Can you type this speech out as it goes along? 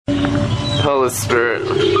Holy Spirit,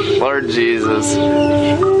 Lord Jesus,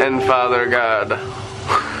 and Father God.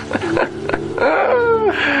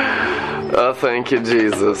 Oh, thank you,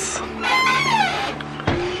 Jesus.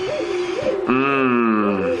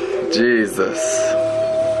 Jesus.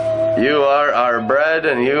 You are our bread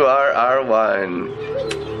and you are our wine.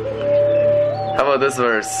 How about this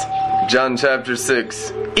verse? John chapter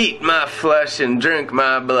 6. Eat my flesh and drink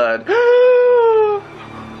my blood.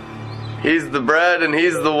 He's the bread and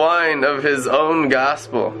he's the wine of his own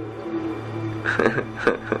gospel.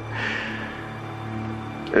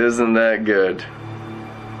 Isn't that good?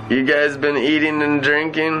 You guys been eating and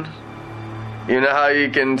drinking? You know how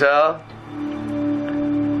you can tell?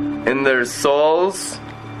 In their souls,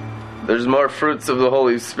 there's more fruits of the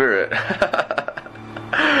Holy Spirit.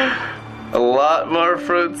 A lot more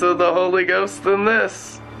fruits of the Holy Ghost than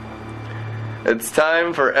this. It's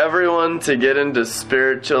time for everyone to get into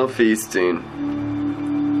spiritual feasting.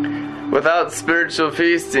 Without spiritual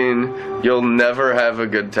feasting, you'll never have a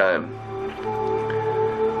good time.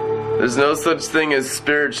 There's no such thing as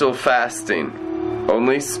spiritual fasting,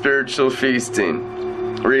 only spiritual feasting.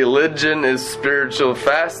 Religion is spiritual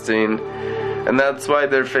fasting, and that's why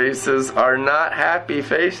their faces are not happy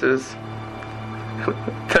faces.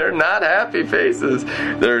 They're not happy faces.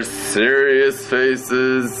 They're serious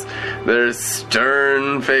faces. They're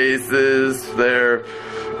stern faces. They're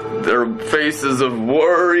faces of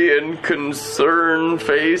worry and concern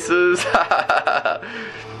faces.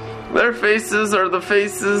 Their faces are the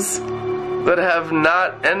faces that have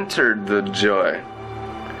not entered the joy.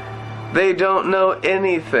 They don't know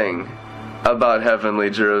anything about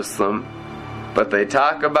heavenly Jerusalem, but they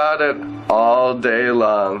talk about it all day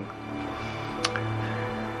long.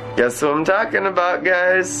 Guess what I'm talking about,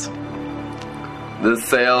 guys? The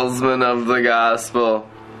salesmen of the gospel.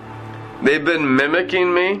 They've been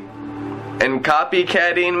mimicking me and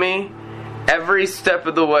copycatting me every step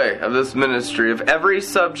of the way of this ministry, of every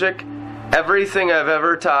subject, everything I've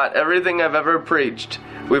ever taught, everything I've ever preached.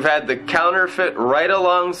 We've had the counterfeit right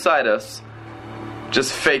alongside us,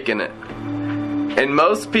 just faking it. And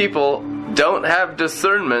most people don't have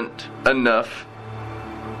discernment enough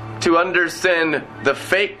to understand the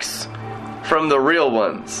fakes from the real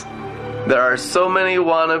ones. There are so many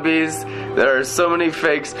wannabes, there are so many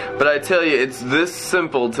fakes, but I tell you, it's this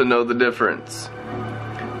simple to know the difference.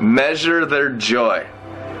 Measure their joy.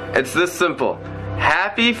 It's this simple.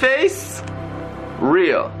 Happy face,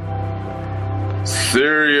 real.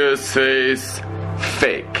 Serious face,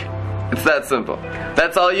 fake. It's that simple.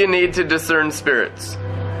 That's all you need to discern spirits.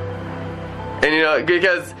 And you know,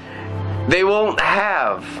 because they won't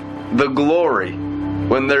have the glory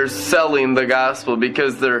when they're selling the gospel,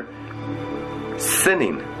 because they're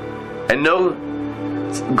sinning. And no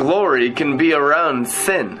glory can be around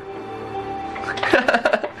sin.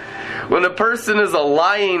 When a person is a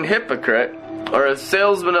lying hypocrite or a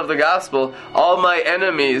salesman of the gospel, all my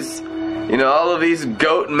enemies, you know, all of these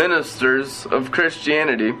goat ministers of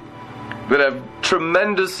Christianity that have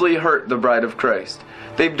tremendously hurt the bride of Christ.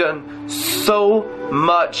 They've done so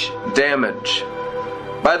much damage.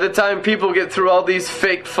 By the time people get through all these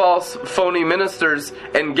fake, false, phony ministers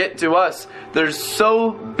and get to us, they're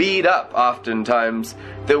so beat up oftentimes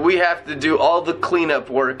that we have to do all the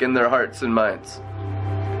cleanup work in their hearts and minds.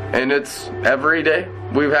 And it's every day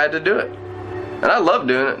we've had to do it. And I love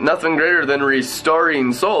doing it. Nothing greater than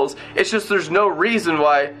restoring souls. It's just there's no reason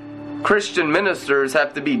why Christian ministers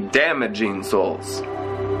have to be damaging souls.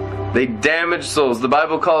 They damage souls. The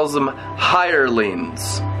Bible calls them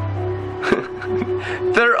hirelings.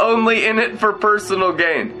 They're only in it for personal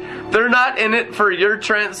gain. They're not in it for your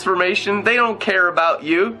transformation. They don't care about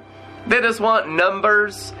you. They just want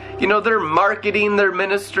numbers. You know, they're marketing their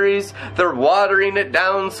ministries. They're watering it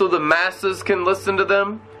down so the masses can listen to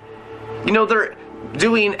them. You know, they're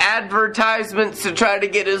doing advertisements to try to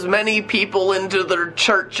get as many people into their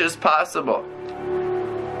church as possible.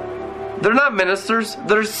 They're not ministers,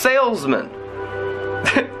 they're salesmen.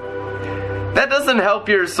 That doesn't help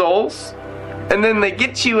your souls. And then they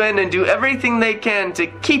get you in and do everything they can to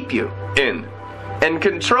keep you in and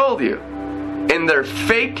control you in their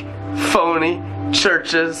fake, phony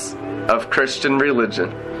churches of Christian religion.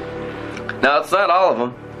 Now, it's not all of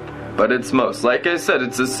them, but it's most. Like I said,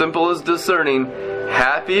 it's as simple as discerning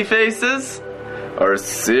happy faces or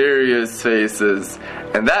serious faces.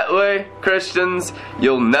 And that way, Christians,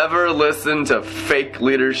 you'll never listen to fake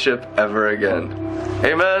leadership ever again.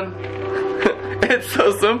 Amen? It's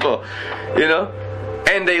so simple, you know?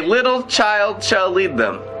 And a little child shall lead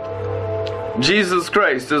them. Jesus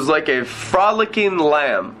Christ is like a frolicking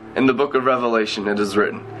lamb in the book of Revelation, it is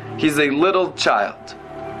written. He's a little child.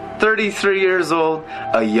 33 years old,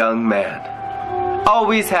 a young man.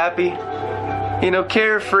 always happy,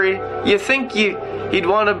 carefree. You think you'd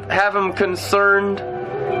want to have him concerned.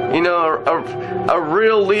 A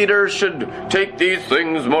real leader should take these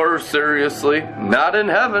things more seriously. Not in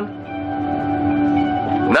heaven.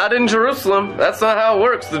 Not in Jerusalem. That's not how it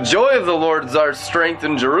works. The joy of the Lord is our strength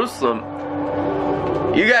in Jerusalem.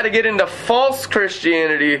 You got to get into false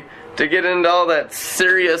Christianity to get into all that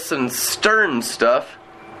serious and stern stuff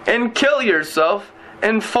and kill yourself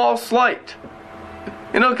in false light.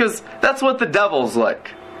 Because that's what the devil's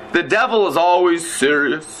like. The devil is always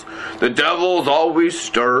serious. The devil's always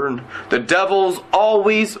stern. The devil's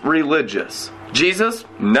always religious. Jesus,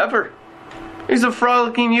 never. He's a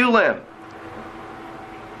frolicking ewe lamb.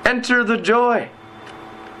 Enter the joy.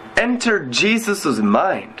 Enter Jesus'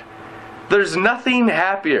 mind. There's nothing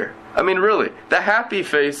happier. Really, the happy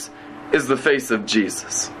face is the face of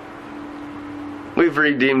Jesus. We've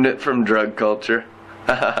redeemed it from drug culture.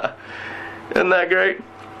 Isn't that great?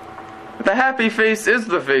 The happy face is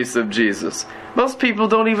the face of Jesus. Most people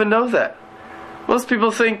don't even know that. Most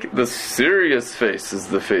people think the serious face is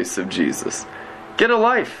the face of Jesus. Get a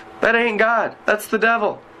life. That ain't God. That's the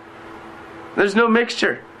devil. There's no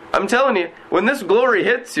mixture. I'm telling you, when this glory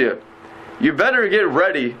hits you, you better get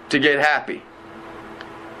ready to get happy.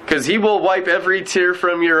 Because he will wipe every tear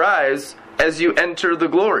from your eyes as you enter the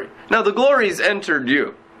glory. Now, the glory's entered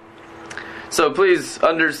you. So please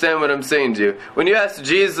understand what I'm saying to you. When you ask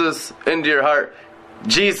Jesus into your heart,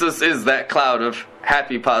 Jesus is that cloud of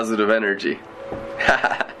happy, positive energy.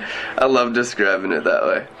 I love describing it that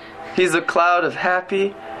way. He's a cloud of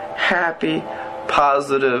happy,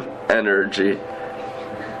 positive energy.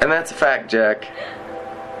 And that's a fact, Jack.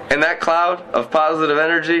 And that cloud of positive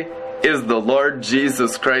energy is the Lord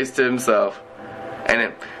Jesus Christ himself.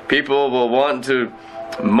 And people will want to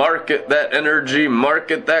market that energy,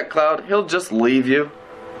 market that cloud. He'll just leave you.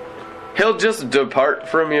 He'll just depart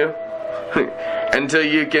from you until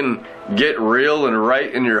you can get real and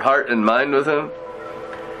right in your heart and mind with him.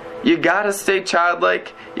 You gotta stay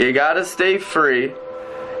childlike. You gotta stay free.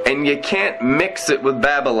 And you can't mix it with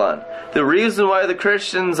Babylon. The reason why the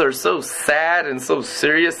Christians are so sad and so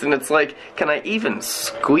serious, and it's like, can I even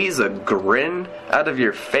squeeze a grin out of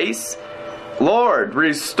your face? Lord,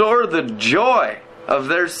 restore the joy of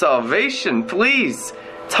their salvation, please.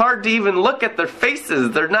 It's hard to even look at their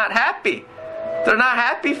faces. They're not happy. They're not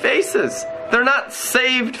happy faces. They're not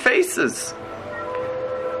saved faces.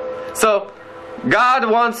 So, God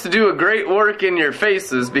wants to do a great work in your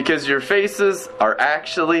faces because your faces are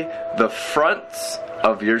actually the fronts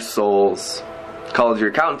of your souls, called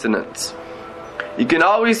your countenance. You can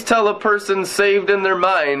always tell a person saved in their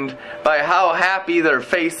mind by how happy their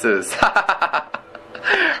face is.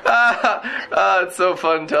 It's so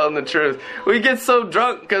fun telling the truth. We get so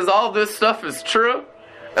drunk because all this stuff is true,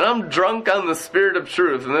 and I'm drunk on the spirit of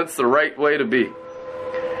truth, and that's the right way to be.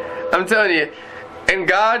 I'm telling you, and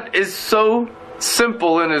God is so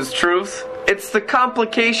simple in his truth. It's the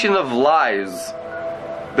complication of lies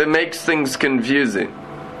that makes things confusing.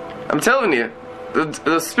 I'm telling you,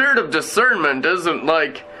 the spirit of discernment isn't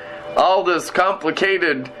like all this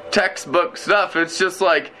complicated textbook stuff. It's just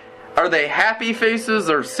like, are they happy faces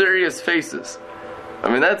or serious faces?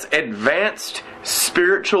 That's advanced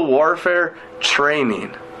spiritual warfare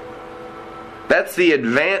training. That's the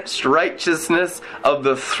advanced righteousness of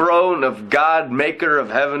the throne of God, maker of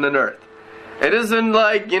heaven and earth. It isn't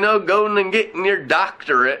like, going and getting your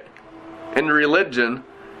doctorate in religion.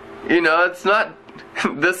 It's not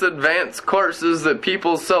this advanced courses that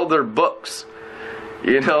people sell their books.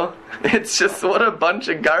 It's just, what a bunch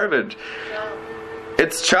of garbage.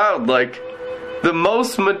 It's childlike. The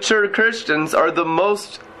most mature Christians are the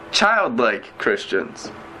most childlike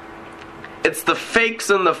Christians. It's the fakes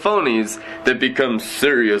and the phonies that become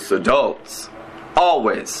serious adults.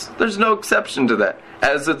 Always. There's no exception to that.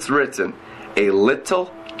 As it's written, a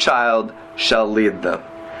little child shall lead them.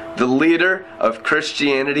 The leader of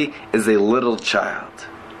Christianity is a little child.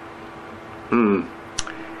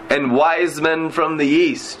 And wise men from the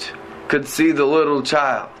east could see the little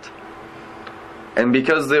child. And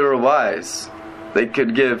because they were wise, they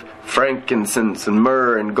could give frankincense and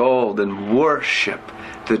myrrh and gold and worship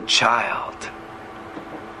the child.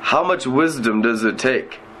 How much wisdom does it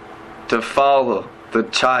take to follow the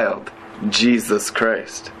child, Jesus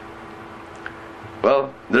Christ?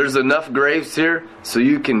 Well, there's enough graves here so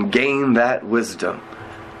you can gain that wisdom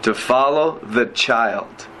to follow the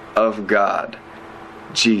child of God,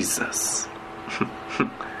 Jesus.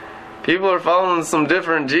 People are following some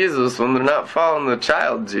different Jesus when they're not following the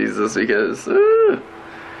child Jesus, because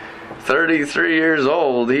 33 years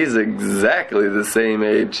old, he's exactly the same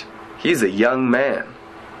age. He's a young man.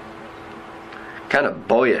 Kind of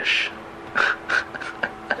boyish.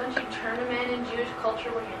 Don't you turn a man in Jewish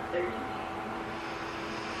culture when you're 30?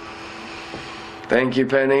 Thank you,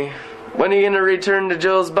 Penny. When are you going to return to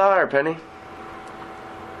Joe's bar, Penny?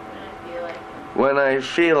 When I feel like it. When I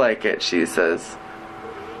feel like it, she says.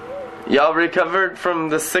 Y'all recovered from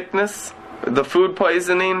the sickness? The food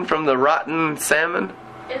poisoning from the rotten salmon?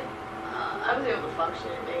 I was able to function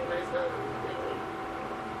today, but it's not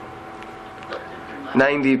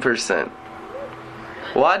completely. 90%.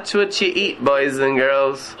 Watch what you eat, boys and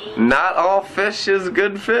girls. Not all fish is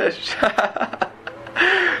good fish.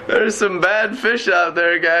 There's some bad fish out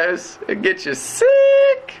there, guys. It gets you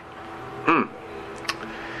sick.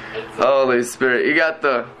 Holy Spirit. You got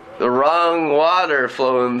the wrong water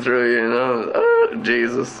flowing through you, Oh,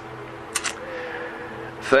 Jesus.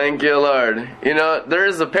 Thank you, Lord. There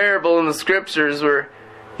is a parable in the scriptures where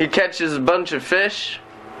he catches a bunch of fish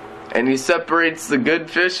and he separates the good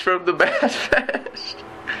fish from the bad fish.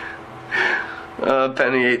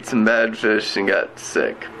 Penny ate some bad fish and got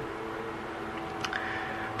sick.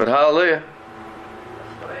 But hallelujah.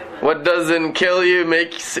 What doesn't kill you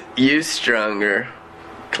makes you stronger.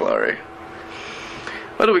 Glory.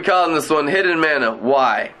 What are we calling this one? Hidden manna.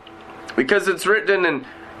 Why? Because it's written in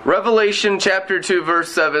Revelation chapter 2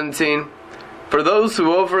 verse 17. For those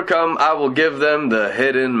who overcome, I will give them the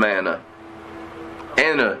hidden manna.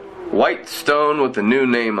 And a white stone with a new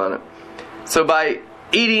name on it. So by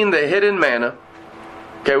eating the hidden manna,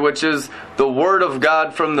 okay, which is the word of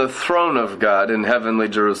God from the throne of God in heavenly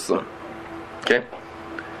Jerusalem. Okay?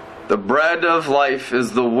 The bread of life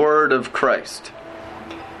is the word of Christ.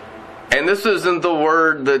 And this isn't the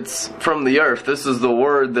word that's from the earth. This is the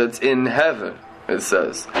word that's in heaven, it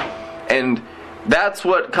says. And that's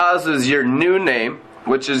what causes your new name,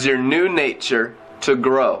 which is your new nature, to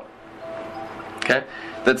grow. Okay?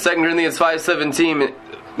 That 2 Corinthians 5:17,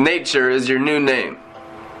 nature is your new name.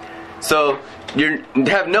 So, you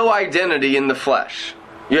have no identity in the flesh.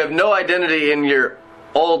 You have no identity in your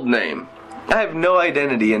old name. I have no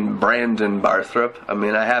identity in Brandon Barthrop.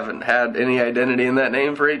 I haven't had any identity in that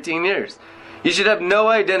name for 18 years. You should have no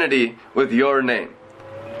identity with your name.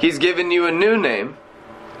 He's given you a new name.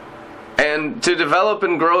 And to develop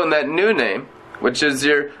and grow in that new name, which is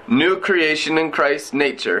your new creation in Christ's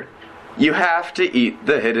nature, you have to eat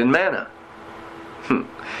the hidden manna.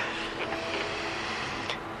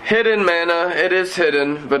 Hidden manna, it is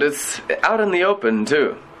hidden, but it's out in the open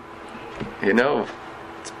too.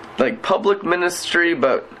 It's like public ministry,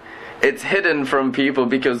 but it's hidden from people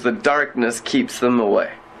because the darkness keeps them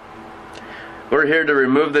away. We're here to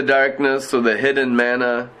remove the darkness, so the hidden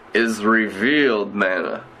manna is revealed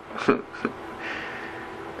manna.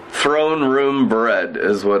 Throne room bread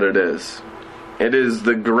is what it is. It is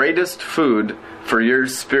the greatest food for your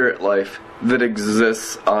spirit life that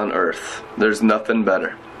exists on earth. There's nothing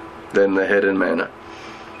better than the hidden manna.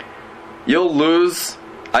 You'll lose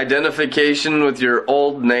identification with your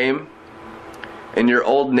old name and your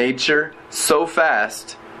old nature so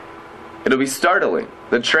fast, it'll be startling.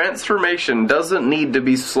 The transformation doesn't need to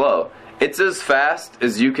be slow. It's as fast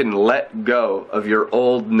as you can let go of your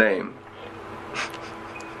old name.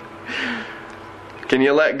 Can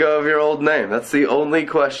you let go of your old name? That's the only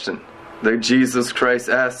question that Jesus Christ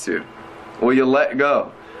asks you. Will you let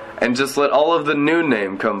go and just let all of the new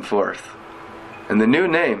name come forth? And the new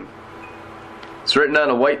name is written on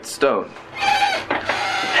a white stone.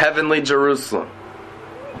 Heavenly Jerusalem.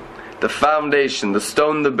 The foundation, the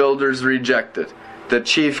stone the builders rejected. The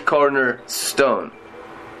chief cornerstone.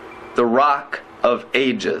 The rock of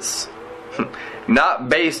ages. Not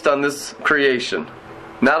based on this creation.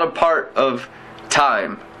 Not a part of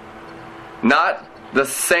time. Not the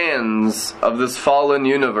sands of this fallen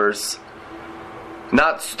universe.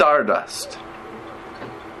 Not stardust.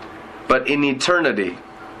 But in eternity.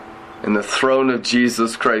 In the throne of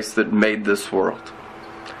Jesus Christ that made this world.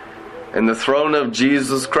 And the throne of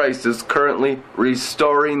Jesus Christ is currently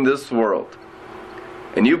restoring this world.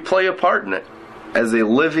 And you play a part in it as a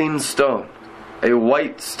living stone. A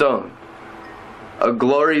white stone. A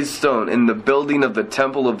glory stone in the building of the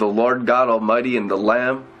temple of the Lord God Almighty and the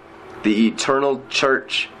Lamb. The eternal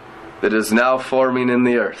church that is now forming in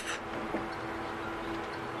the earth.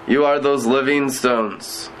 You are those living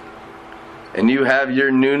stones. And you have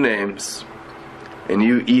your new names. And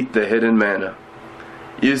you eat the hidden manna.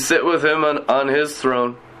 You sit with him on his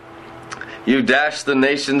throne. You dash the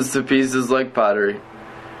nations to pieces like pottery.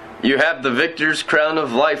 You have the victor's crown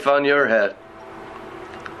of life on your head.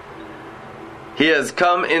 He has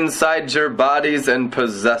come inside your bodies and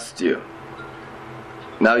possessed you.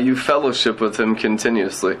 Now you fellowship with him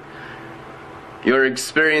continuously. You're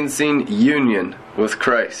experiencing union with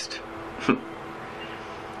Christ.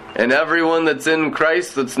 And everyone that's in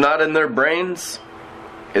Christ that's not in their brains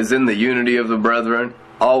is in the unity of the brethren.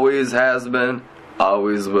 Always has been,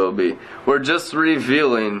 always will be. We're just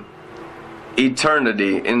revealing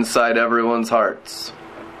eternity inside everyone's hearts.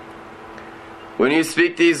 When you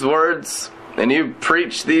speak these words and you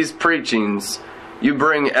preach these preachings, you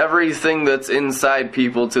bring everything that's inside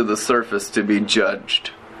people to the surface to be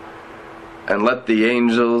judged. And let the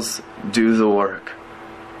angels do the work.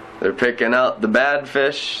 They're picking out the bad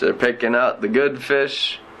fish, they're picking out the good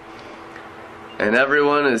fish, and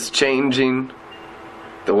everyone is changing.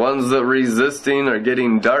 The ones that are resisting are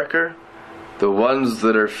getting darker. The ones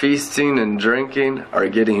that are feasting and drinking are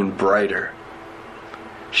getting brighter.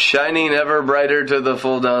 Shining ever brighter to the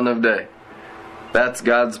full dawn of day. That's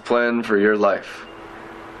God's plan for your life.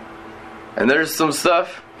 And there's some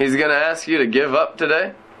stuff He's going to ask you to give up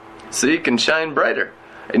today so you can shine brighter.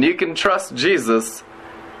 And you can trust Jesus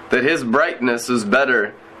that His brightness is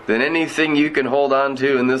better than anything you can hold on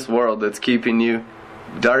to in this world that's keeping you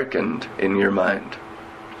darkened in your mind.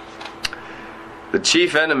 The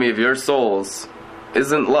chief enemy of your souls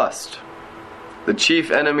isn't lust. The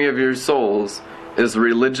chief enemy of your souls is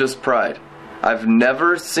religious pride. I've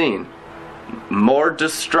never seen more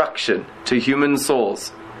destruction to human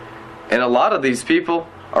souls. And a lot of these people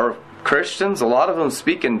are Christians. A lot of them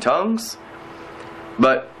speak in tongues.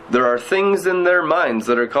 But there are things in their minds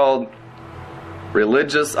that are called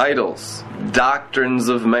religious idols, doctrines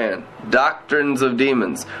of man, doctrines of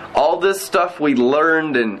demons. All this stuff we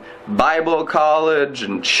learned in Bible college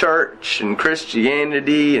and church and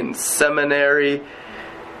Christianity and seminary,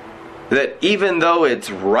 that even though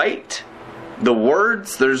it's right, the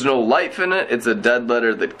words, there's no life in it. It's a dead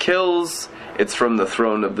letter that kills. It's from the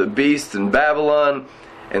throne of the beast in Babylon,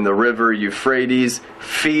 and the river Euphrates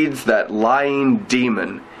feeds that lying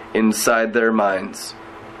demon inside their minds.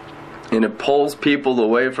 And it pulls people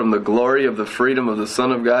away from the glory of the freedom of the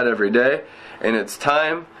Son of God every day. And it's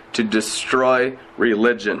time to destroy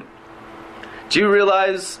religion. Do you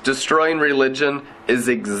realize destroying religion is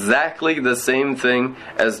exactly the same thing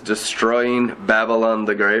as destroying Babylon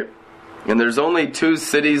the Great? And there's only 2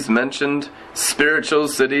 cities mentioned, spiritual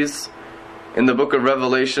cities, in the book of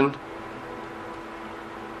Revelation.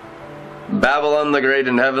 Babylon the Great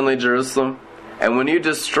and heavenly Jerusalem. And when you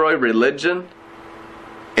destroy religion,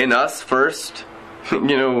 in us first,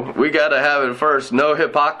 we gotta have it first. No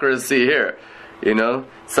hypocrisy here.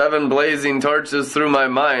 7 blazing torches through my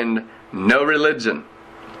mind, no religion.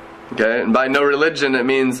 Okay? And by no religion, it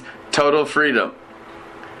means total freedom.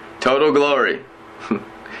 Total glory.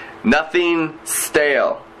 Nothing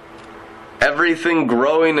stale. Everything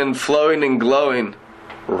growing and flowing and glowing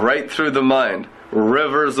right through the mind.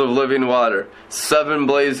 Rivers of living water. 7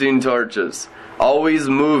 blazing torches. Always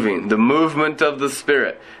moving. The movement of the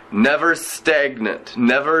Spirit. Never stagnant.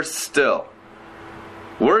 Never still.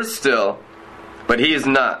 We're still, but He's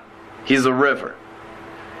not. He's a river.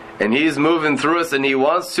 And He's moving through us, and He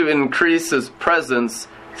wants to increase His presence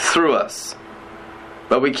through us.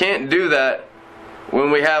 But we can't do that when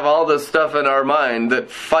we have all this stuff in our mind that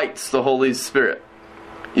fights the Holy Spirit.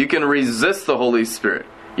 You can resist the Holy Spirit.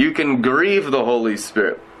 You can grieve the Holy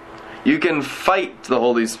Spirit. You can fight the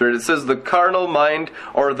Holy Spirit. It says the carnal mind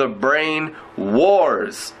or the brain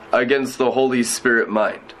wars against the Holy Spirit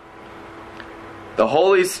mind. The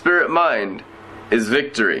Holy Spirit mind is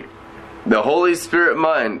victory. The Holy Spirit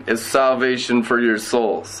mind is salvation for your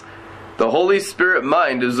souls. The Holy Spirit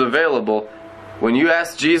mind is available when you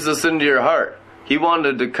ask Jesus into your heart. He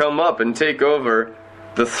wanted to come up and take over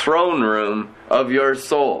the throne room of your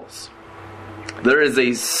souls. There is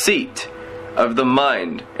a seat of the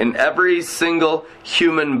mind in every single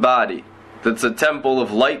human body that's a temple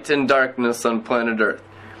of light and darkness on planet Earth.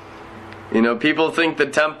 People think the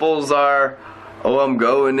temples are, I'm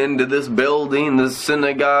going into this building, this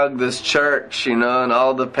synagogue, this church, and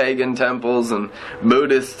all the pagan temples and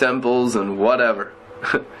Buddhist temples and whatever.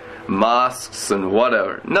 Mosques and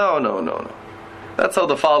whatever. No. That's how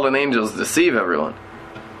the fallen angels deceive everyone.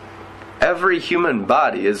 Every human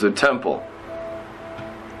body is a temple.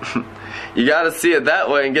 You got to see it that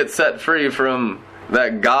way and get set free from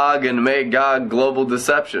that Gog and Magog global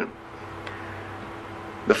deception.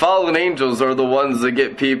 The fallen angels are the ones that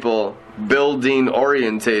get people building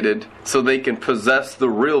orientated so they can possess the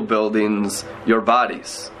real buildings, your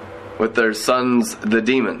bodies, with their sons, the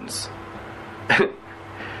demons.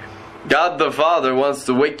 God the Father wants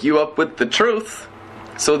to wake you up with the truth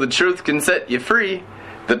so the truth can set you free,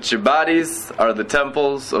 that your bodies are the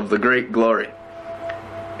temples of the great glory.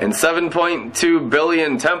 And 7.2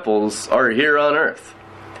 billion temples are here on earth.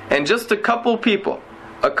 And just a couple people,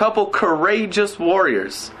 a couple courageous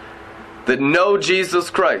warriors, that know Jesus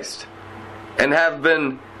Christ and have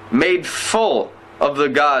been made full of the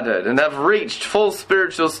Godhead and have reached full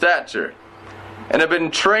spiritual stature and have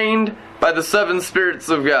been trained by the 7 spirits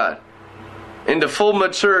of God into full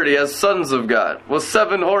maturity as sons of God, with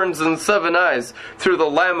 7 horns and 7 eyes through the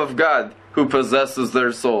Lamb of God who possesses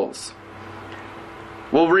their souls,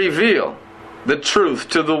 will reveal the truth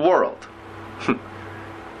to the world.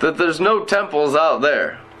 That there's no temples out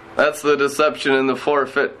there. That's the deception and the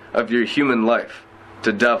forfeit of your human life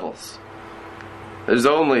to devils. There's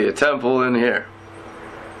only a temple in here.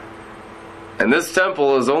 And this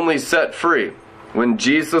temple is only set free when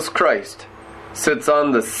Jesus Christ sits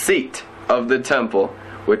on the seat of the temple,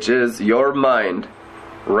 which is your mind,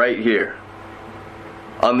 right here.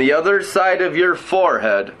 On the other side of your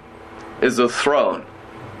forehead is a throne.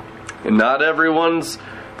 And not everyone's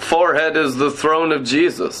forehead is the throne of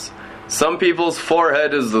Jesus. Some people's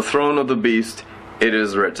forehead is the throne of the beast. It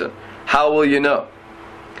is written. How will you know?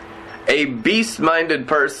 A beast-minded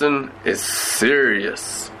person is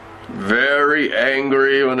serious, very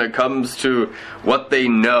angry when it comes to what they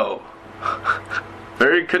know.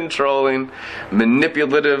 Very controlling,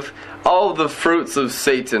 manipulative. All the fruits of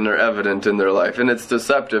Satan are evident in their life. And it's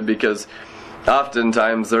deceptive because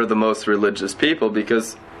oftentimes they're the most religious people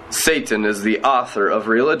because Satan is the author of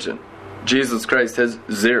religion. Jesus Christ has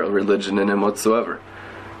 0 religion in him whatsoever.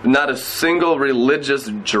 Not a single religious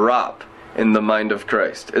drop in the mind of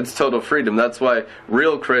Christ. It's total freedom. That's why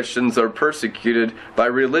real Christians are persecuted by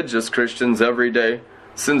religious Christians every day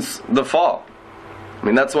since the fall. I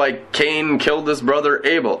mean, that's why Cain killed his brother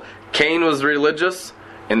Abel. Cain was religious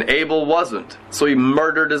and Abel wasn't. So he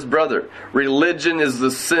murdered his brother. Religion is the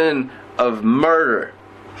sin of murder.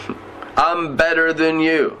 I'm better than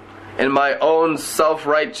you in my own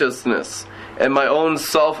self-righteousness and my own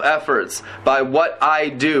self-efforts, by what I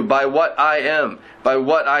do, by what I am, by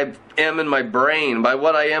what I am in my brain, by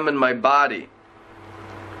what I am in my body.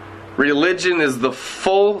 Religion is the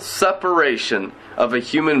full separation of a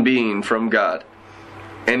human being from God.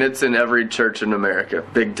 And it's in every church in America,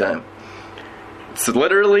 big time. It's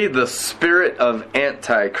literally the spirit of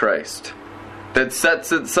Antichrist that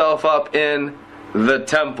sets itself up in the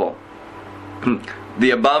temple.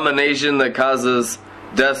 The abomination that causes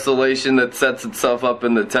desolation that sets itself up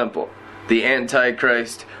in the temple. The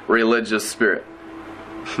Antichrist religious spirit.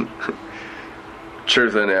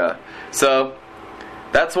 Truth and yeah. So,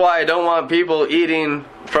 that's why I don't want people eating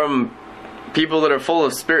from people that are full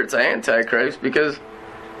of spirits of Antichrist, because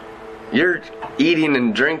you're eating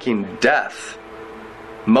and drinking death.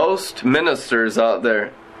 Most ministers out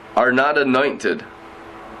there are not anointed.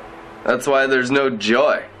 That's why there's no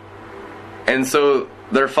joy. And so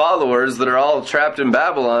their followers that are all trapped in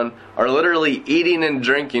Babylon are literally eating and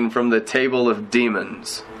drinking from the table of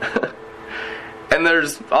demons. And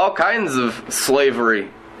there's all kinds of slavery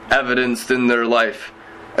evidenced in their life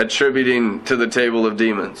attributing to the table of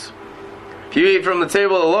demons. If you eat from the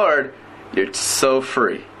table of the Lord, you're so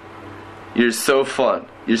free. You're so fun.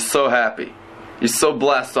 You're so happy. You're so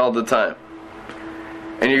blessed all the time.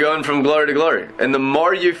 And you're going from glory to glory. And the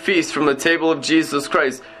more you feast from the table of Jesus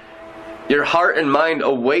Christ, your heart and mind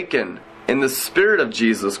awaken in the spirit of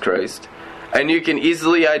Jesus Christ. And you can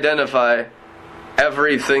easily identify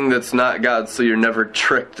everything that's not God, so you're never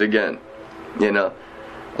tricked again. You know,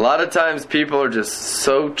 a lot of times people are just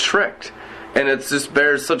so tricked, and it just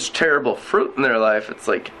bears such terrible fruit in their life. It's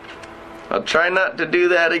like, I'll try not to do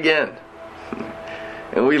that again.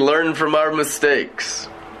 And we learn from our mistakes,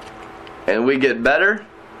 and we get better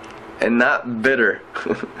and not bitter.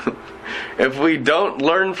 If we don't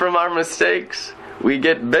learn from our mistakes, we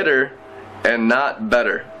get bitter and not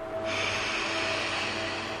better.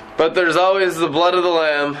 But there's always the blood of the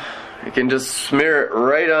Lamb. You can just smear it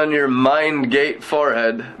right on your mind gate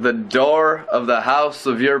forehead, the door of the house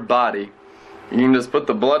of your body. You can just put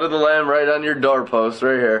the blood of the Lamb right on your doorpost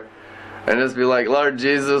right here, and just be like, Lord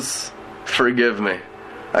Jesus, forgive me.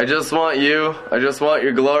 I just want you. I just want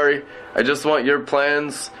your glory. I just want your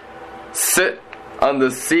plans. Sit on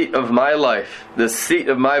the seat of my life, the seat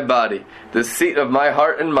of my body, the seat of my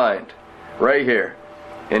heart and mind, right here,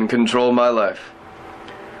 and control my life.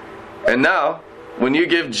 And now, when you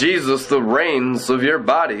give Jesus the reins of your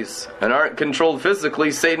bodies and aren't controlled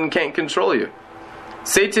physically, Satan can't control you.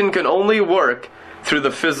 Satan can only work through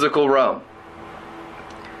the physical realm,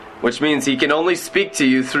 which means he can only speak to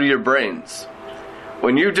you through your brains.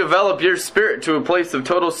 When you develop your spirit to a place of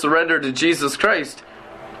total surrender to Jesus Christ,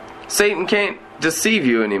 Satan can't deceive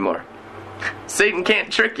you anymore. Satan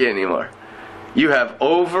can't trick you anymore. You have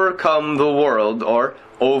overcome the world, or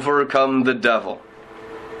overcome the devil.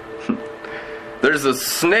 There's a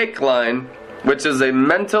snake line which is a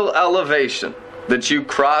mental elevation that you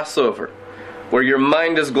cross over, where your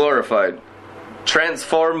mind is glorified,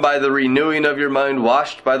 transformed by the renewing of your mind,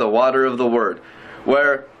 washed by the water of the Word,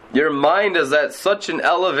 where your mind is at such an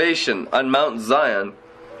elevation on Mount Zion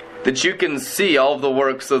that you can see all the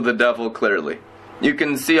works of the devil clearly. You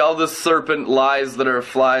can see all the serpent lies that are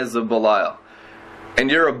flies of Belial.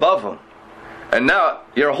 And you're above them. And now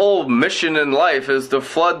your whole mission in life is to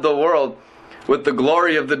flood the world with the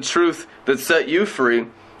glory of the truth that set you free.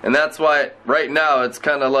 And that's why right now it's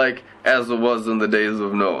kind of like as it was in the days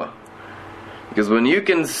of Noah. Because when you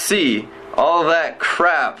can see all that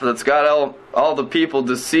crap that's got all the people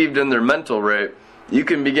deceived in their mental rape, you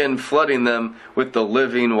can begin flooding them with the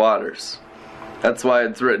living waters. That's why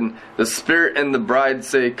it's written, the Spirit and the bride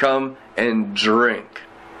say, come and drink.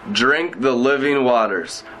 Drink the living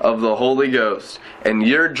waters of the Holy Ghost. And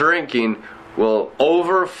your drinking will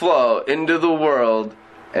overflow into the world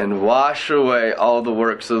and wash away all the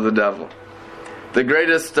works of the devil. The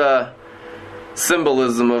greatest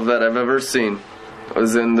symbolism of that I've ever seen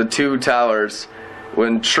was in the Two Towers,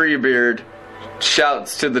 when Treebeard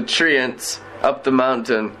shouts to the treants up the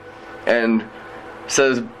mountain and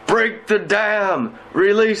says, break the dam,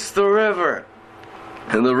 release the river.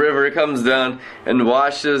 And the river comes down and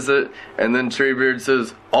washes it, and then Treebeard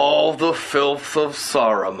says, all the filth of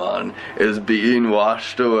Saruman is being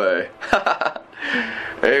washed away.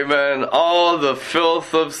 Amen. All the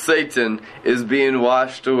filth of Satan is being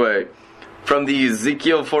washed away from the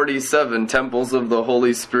Ezekiel 47 temples of the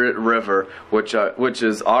Holy Spirit river, which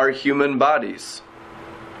is our human bodies.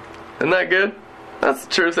 Isn't that good? That's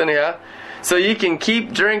the truth anyhow. So you can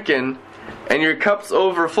keep drinking and your cups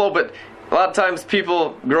overflow, but a lot of times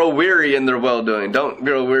people grow weary in their well-doing. Don't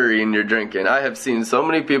grow weary in your drinking. I have seen so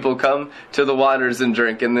many people come to the waters and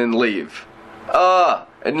drink and then leave.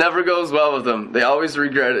 It never goes well with them. They always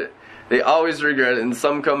regret it. They always regret it, and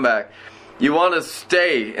some come back. You want to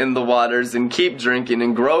stay in the waters and keep drinking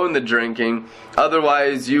and grow in the drinking.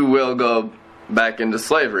 Otherwise, you will go back into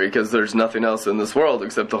slavery, because there's nothing else in this world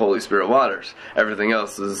except the Holy Spirit waters. Everything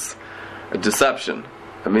else is a deception.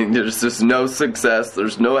 I mean, there's just no success,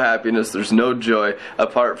 there's no happiness, there's no joy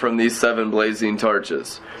apart from these 7 blazing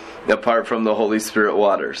torches. Apart from the Holy Spirit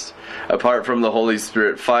waters. Apart from the Holy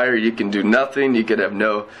Spirit fire, you can do nothing. You can have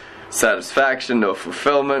no satisfaction, no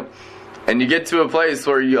fulfillment. And you get to a place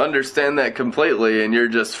where you understand that completely, and you're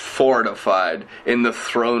just fortified in the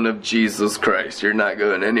throne of Jesus Christ. You're not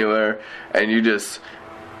going anywhere, and you just,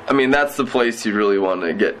 that's the place you really want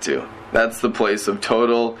to get to. That's the place of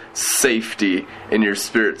total safety in your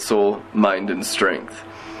spirit, soul, mind, and strength.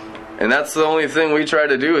 And that's the only thing we try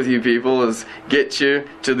to do with you people, is get you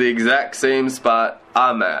to the exact same spot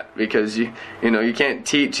I'm at. Because you can't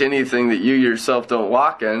teach anything that you yourself don't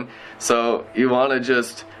walk in. So you want to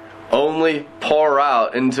just only pour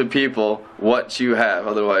out into people what you have.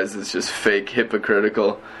 Otherwise it's just fake,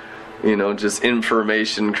 hypocritical, just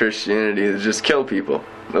information Christianity that just kill people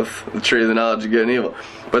with the tree of the knowledge of good and evil.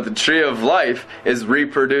 But the tree of life is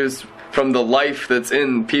reproduced from the life that's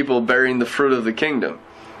in people bearing the fruit of the kingdom.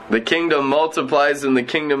 The kingdom multiplies and the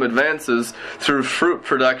kingdom advances through fruit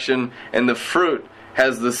production, and the fruit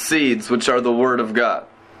has the seeds, which are the Word of God.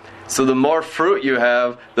 So the more fruit you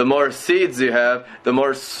have, the more seeds you have, the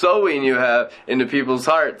more sowing you have into people's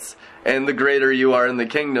hearts, and the greater you are in the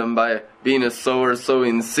kingdom by being a sower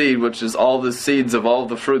sowing seed, which is all the seeds of all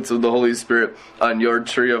the fruits of the Holy Spirit on your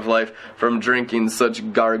tree of life from drinking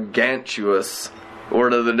such gargantuous,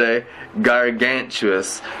 word of the day,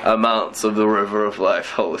 gargantuous amounts of the river of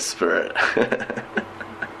life, Holy Spirit.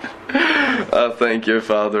 Oh, thank you,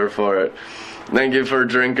 Father, for it. Thank you for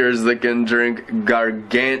drinkers that can drink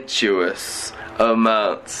gargantuous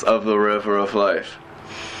amounts of the river of life.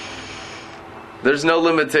 There's no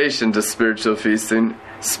limitation to spiritual feasting,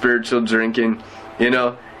 spiritual drinking.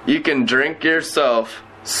 You can drink yourself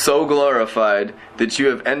so glorified that you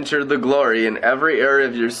have entered the glory in every area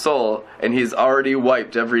of your soul, and He's already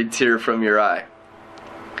wiped every tear from your eye.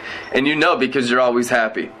 And because you're always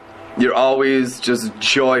happy. You're always just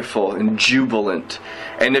joyful and jubilant.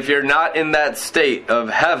 And if you're not in that state of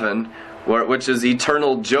heaven, which is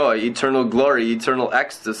eternal joy, eternal glory, eternal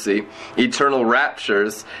ecstasy, eternal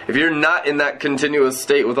raptures, if you're not in that continuous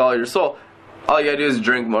state with all your soul, all you gotta do is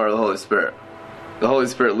drink more of the Holy Spirit. The Holy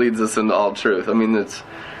Spirit leads us into all truth. It's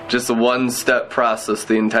just a one-step process,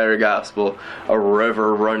 the entire gospel, a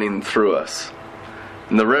river running through us.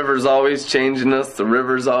 And the river's always changing us, the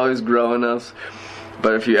river's always growing us.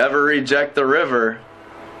 But if you ever reject the river,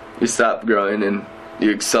 you stop growing and you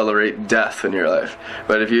accelerate death in your life.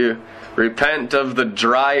 But if you Repent of the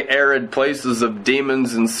dry, arid places of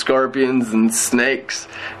demons and scorpions and snakes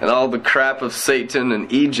and all the crap of Satan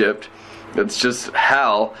and Egypt. It's just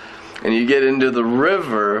hell. And you get into the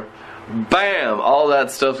river, bam, all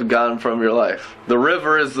that stuff's gone from your life. The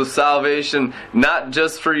river is the salvation not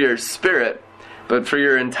just for your spirit, but for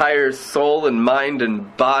your entire soul and mind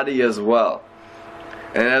and body as well.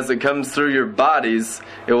 And as it comes through your bodies,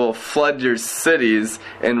 it will flood your cities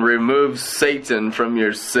and remove Satan from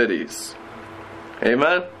your cities.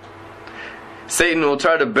 Amen? Satan will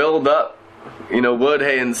try to build up, wood,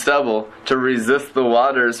 hay, and stubble to resist the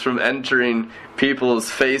waters from entering people's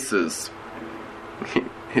faces.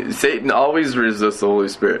 Satan always resists the Holy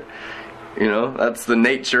Spirit. That's the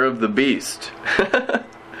nature of the beast.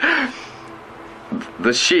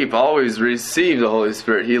 The sheep always receive the Holy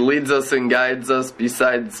Spirit. He leads us and guides us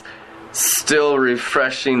besides still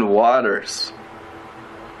refreshing waters.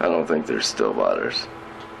 I don't think there's still waters.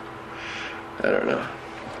 I don't know.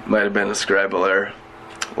 Might have been a scribal error.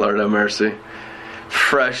 Lord have mercy.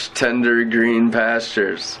 Fresh, tender, green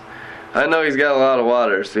pastures. I know He's got a lot of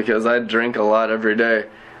waters because I drink a lot every day.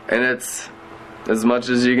 And it's as much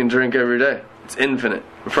as you can drink every day. It's infinite.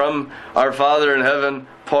 From our Father in heaven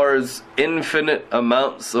pours infinite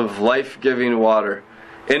amounts of life-giving water,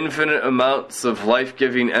 infinite amounts of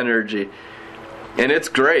life-giving energy, and it's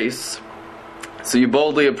grace. So you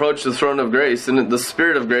boldly approach the throne of grace, and the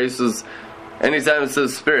Spirit of grace is, anytime it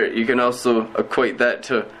says Spirit, you can also equate that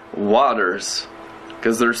to waters,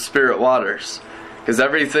 because they're spirit waters. Because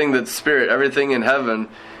everything that's spirit, everything in heaven,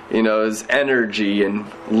 is energy and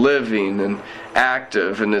living and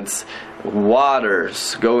active, and it's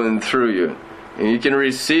waters going through you. And you can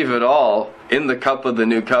receive it all in the cup of the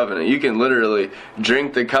new covenant. You can literally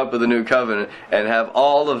drink the cup of the new covenant and have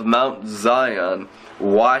all of Mount Zion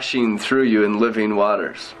washing through you in living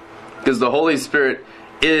waters. Because the Holy Spirit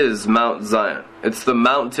is Mount Zion. It's the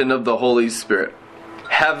mountain of the Holy Spirit.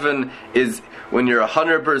 Heaven is when you're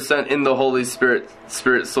 100% in the Holy Spirit,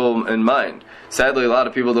 soul, and mind. Sadly, a lot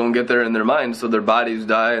of people don't get there in their mind, so their bodies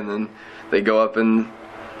die, and then they go up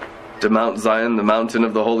to Mount Zion, the mountain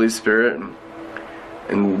of the Holy Spirit,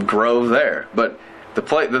 and grow there. But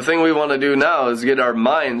the thing we want to do now is get our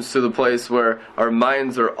minds to the place where our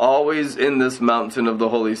minds are always in this mountain of the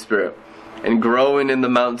Holy Spirit, and growing in the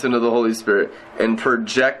mountain of the Holy Spirit, and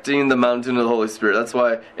projecting the mountain of the Holy Spirit. That's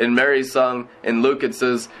why in Mary's song in Luke it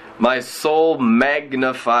says, "My soul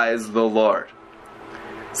magnifies the Lord."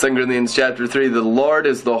 2 Corinthians chapter 3, the Lord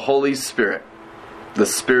is the Holy Spirit, the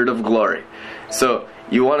Spirit of glory. So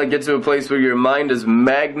you want to get to a place where your mind is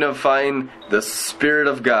magnifying the Spirit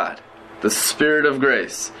of God, the Spirit of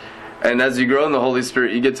grace. And as you grow in the Holy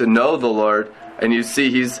Spirit, you get to know the Lord, and you see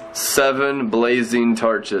He's 7 blazing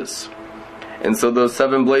torches. And so those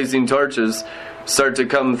 7 blazing torches start to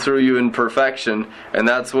come through you in perfection, and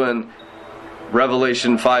that's when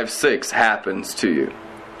Revelation 5:6 happens to you.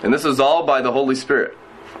 And this is all by the Holy Spirit.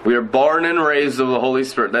 We are born and raised of the Holy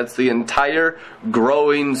Spirit. That's the entire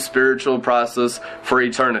growing spiritual process for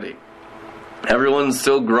eternity. Everyone's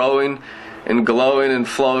still growing and glowing and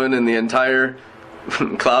flowing in the entire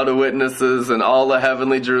cloud of witnesses and all the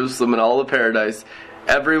heavenly Jerusalem and all the paradise.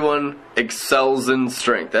 Everyone excels in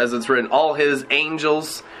strength. As it's written, all His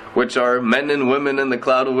angels, which are men and women in the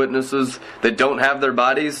cloud of witnesses that don't have their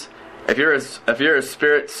bodies. If you're a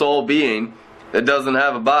spirit soul being that doesn't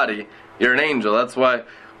have a body, you're an angel. That's why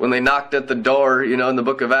when they knocked at the door, in the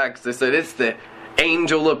book of Acts, they said, it's the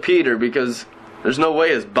angel of Peter, because there's no way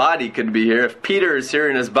his body could be here. If Peter is here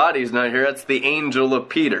and his body's not here, that's the angel of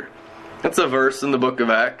Peter. That's a verse in the book of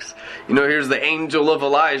Acts. Here's the angel of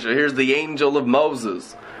Elijah. Here's the angel of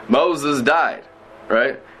Moses. Moses died,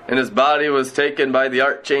 right? And his body was taken by the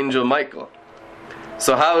archangel Michael.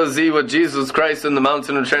 So how is he with Jesus Christ in the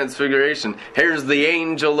mountain of transfiguration? Here's the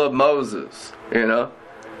angel of Moses,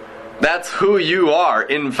 That's who you are,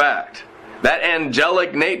 in fact. That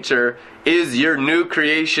angelic nature is your new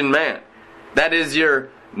creation man. That is your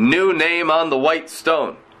new name on the white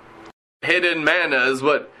stone. Hidden manna is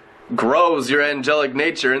what grows your angelic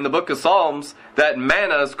nature. In the book of Psalms, that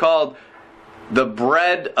manna is called the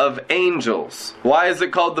bread of angels. Why is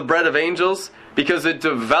it called the bread of angels? Because it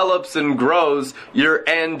develops and grows your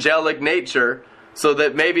angelic nature, so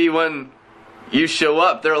that maybe when you show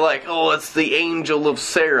up, they're like, oh, it's the angel of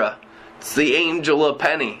Sarah. It's the angel of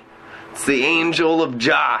Penny. It's the angel of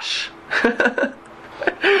Josh.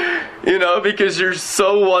 Because you're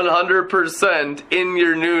so 100% in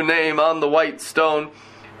your new name on the white stone,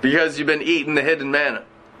 because you've been eating the hidden manna.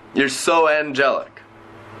 You're so angelic.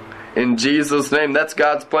 In Jesus' name, that's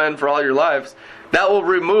God's plan for all your lives. That will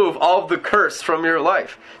remove all of the curse from your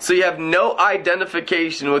life. So you have no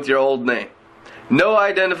identification with your old name. No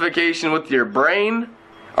identification with your brain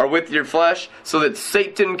or with your flesh, so that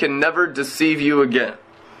Satan can never deceive you again.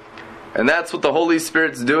 And that's what the Holy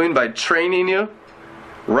Spirit's doing by training you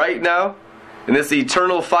right now in this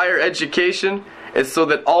eternal fire education, is so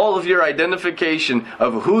that all of your identification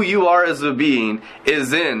of who you are as a being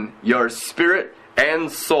is in your spirit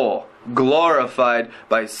and soul, glorified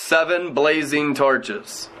by 7 blazing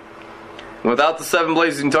torches. Without the 7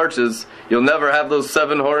 blazing torches, you'll never have those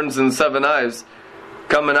 7 horns and 7 eyes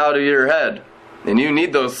coming out of your head. And you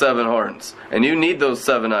need those 7 horns. And you need those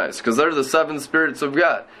 7 eyes, because they're the 7 spirits of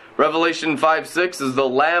God. Revelation 5:6 is the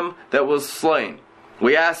Lamb that was slain.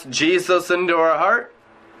 We asked Jesus into our heart.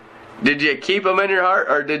 Did you keep him in your heart,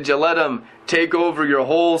 or did you let him take over your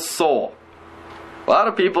whole soul? A lot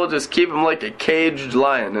of people just keep him like a caged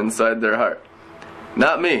lion inside their heart.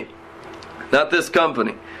 Not me. Not this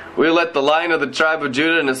company. We let the Lion of the tribe of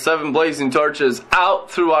Judah and his 7 blazing torches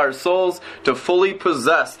out through our souls to fully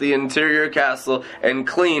possess the interior castle and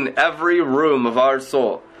clean every room of our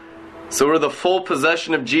soul. So we're the full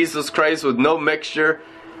possession of Jesus Christ with no mixture,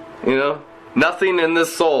 nothing in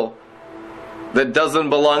this soul that doesn't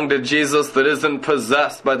belong to Jesus, that isn't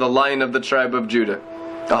possessed by the Lion of the tribe of Judah.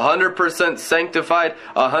 100% sanctified,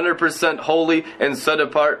 100% holy, and set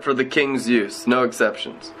apart for the King's use. No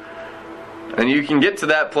exceptions. And you can get to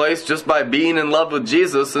that place just by being in love with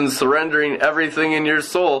Jesus and surrendering everything in your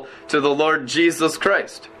soul to the Lord Jesus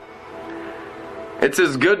Christ. It's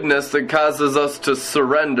His goodness that causes us to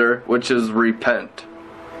surrender, which is repent.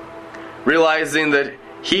 Realizing that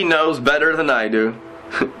He knows better than I do.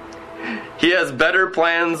 He has better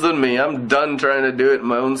plans than me. I'm done trying to do it in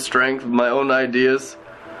my own strength, my own ideas.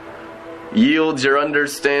 Yield your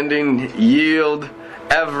understanding. Yield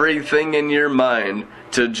everything in your mind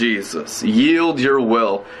to Jesus. Yield your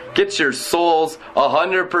will. Get your souls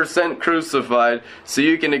 100% crucified so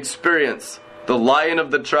you can experience the Lion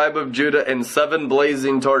of the tribe of Judah and 7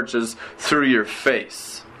 blazing torches through your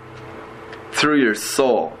face, through your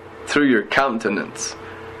soul, through your countenance.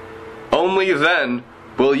 Only then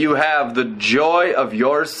will you have the joy of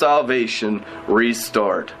your salvation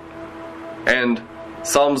restored. And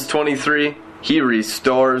Psalms 23, He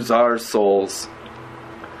restores our souls.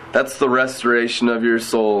 That's the restoration of your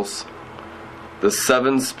souls. The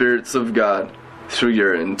 7 spirits of God through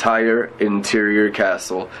your entire interior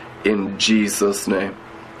castle, in Jesus' name.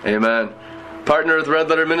 Amen. Partner with Red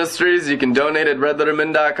Letter Ministries. You can donate at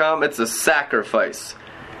redlettermin.com. It's a sacrifice.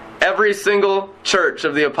 Every single church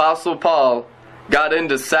of the Apostle Paul got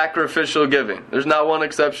into sacrificial giving. There's not one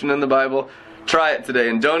exception in the Bible. Try it today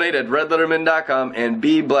and donate at redlettermin.com and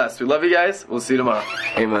be blessed. We love you guys. We'll see you tomorrow.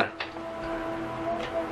 Amen.